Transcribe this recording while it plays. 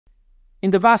In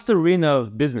the vast arena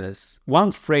of business,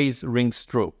 one phrase rings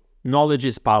true: knowledge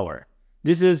is power.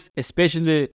 This is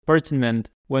especially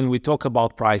pertinent when we talk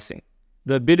about pricing.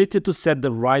 The ability to set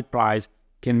the right price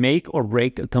can make or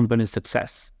break a company's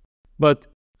success. But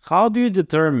how do you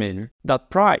determine that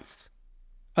price?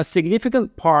 A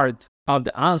significant part of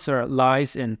the answer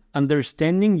lies in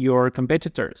understanding your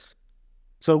competitors.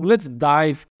 So let's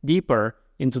dive deeper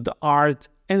into the art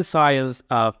and science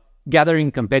of gathering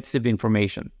competitive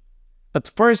information. At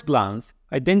first glance,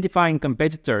 identifying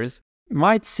competitors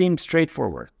might seem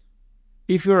straightforward.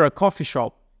 If you're a coffee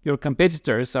shop, your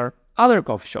competitors are other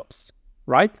coffee shops,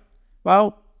 right?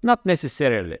 Well, not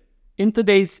necessarily. In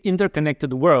today's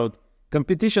interconnected world,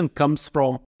 competition comes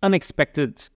from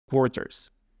unexpected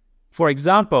quarters. For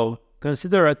example,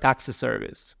 consider a taxi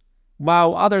service.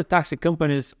 While other taxi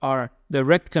companies are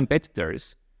direct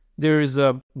competitors, there is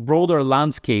a broader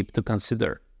landscape to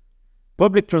consider.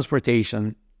 Public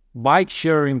transportation,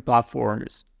 bike-sharing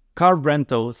platforms, car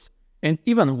rentals, and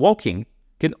even walking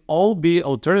can all be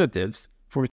alternatives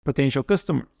for potential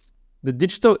customers. The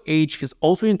digital age has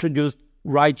also introduced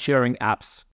ride-sharing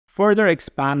apps, further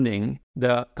expanding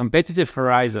the competitive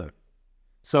horizon.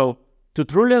 So, to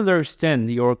truly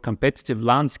understand your competitive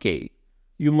landscape,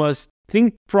 you must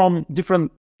think from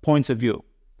different points of view,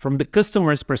 from the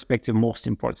customer's perspective most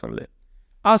importantly.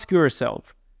 Ask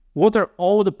yourself, what are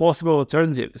all the possible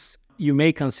alternatives you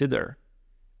may consider?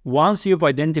 Once you've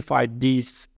identified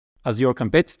these as your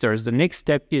competitors, the next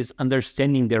step is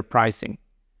understanding their pricing.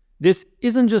 This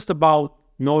isn't just about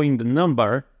knowing the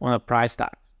number on a price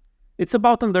tag. It's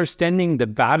about understanding the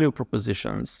value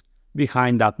propositions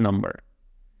behind that number.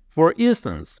 For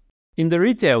instance, in the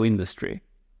retail industry,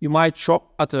 you might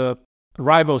shop at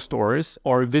rival stores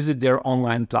or visit their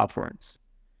online platforms.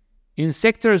 In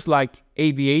sectors like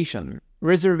aviation,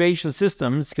 reservation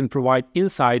systems can provide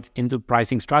insights into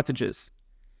pricing strategies.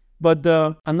 But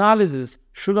the analysis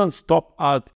shouldn't stop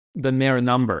at the mere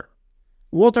number.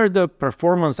 What are the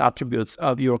performance attributes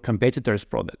of your competitors'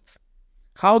 products?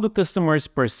 How do customers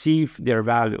perceive their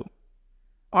value?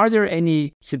 Are there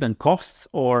any hidden costs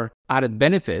or added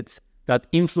benefits that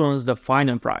influence the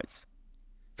final price?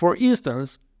 For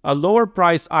instance, a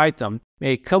lower-priced item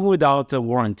may come without a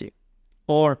warranty,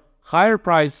 or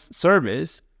higher-priced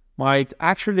service might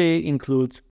actually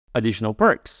include additional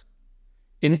perks.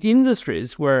 In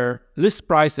industries where list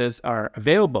prices are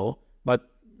available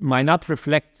but might not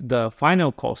reflect the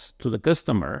final cost to the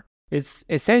customer, it's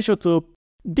essential to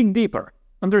dig deeper,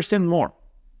 understand more.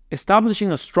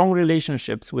 Establishing a strong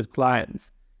relationships with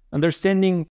clients,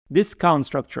 understanding discount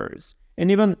structures,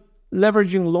 and even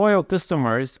leveraging loyal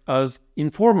customers as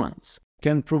informants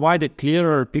can provide a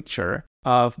clearer picture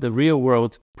of the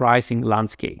real-world pricing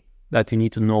landscape that you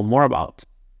need to know more about.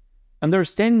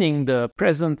 Understanding the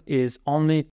present is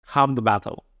only half the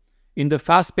battle. In the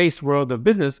fast-paced world of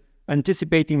business,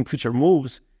 anticipating future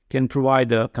moves can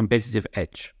provide a competitive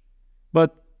edge.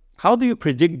 But how do you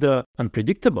predict the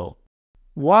unpredictable?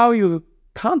 While you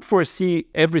can't foresee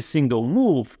every single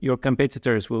move your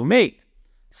competitors will make,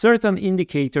 certain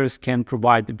indicators can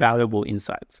provide valuable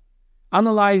insights.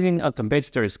 Analyzing a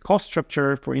competitor's cost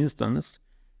structure, for instance,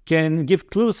 can give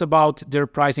clues about their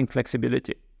pricing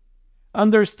flexibility.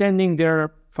 Understanding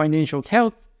their financial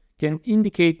health can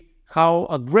indicate how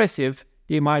aggressive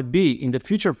they might be in the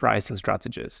future pricing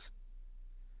strategies.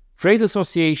 Trade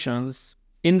associations,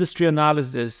 industry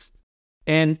analysis,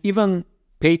 and even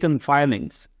patent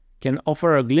filings can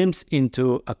offer a glimpse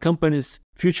into a company's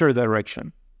future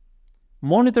direction.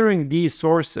 Monitoring these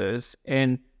sources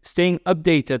and staying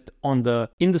updated on the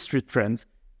industry trends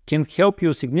can help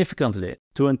you significantly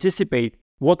to anticipate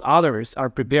what others are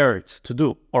prepared to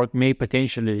do or may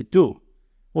potentially do,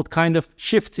 what kind of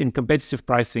shifts in competitive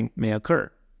pricing may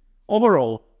occur.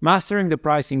 Overall, mastering the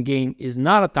pricing game is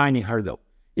not a tiny hurdle.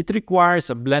 It requires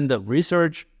a blend of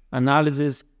research,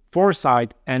 analysis,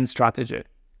 foresight, and strategy.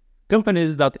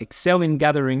 Companies that excel in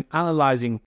gathering,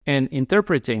 analyzing, and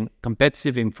interpreting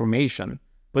competitive information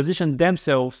position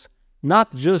themselves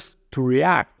not just to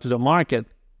react to the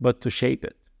market, but to shape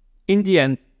it. In the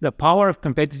end, the power of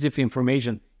competitive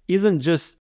information isn't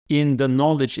just in the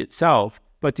knowledge itself,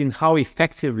 but in how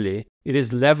effectively it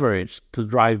is leveraged to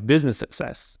drive business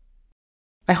success.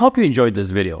 I hope you enjoyed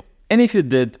this video, and if you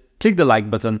did, click the like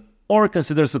button or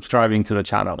consider subscribing to the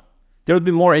channel. There will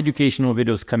be more educational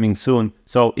videos coming soon,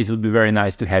 so it would be very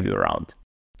nice to have you around.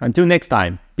 Until next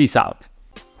time, peace out.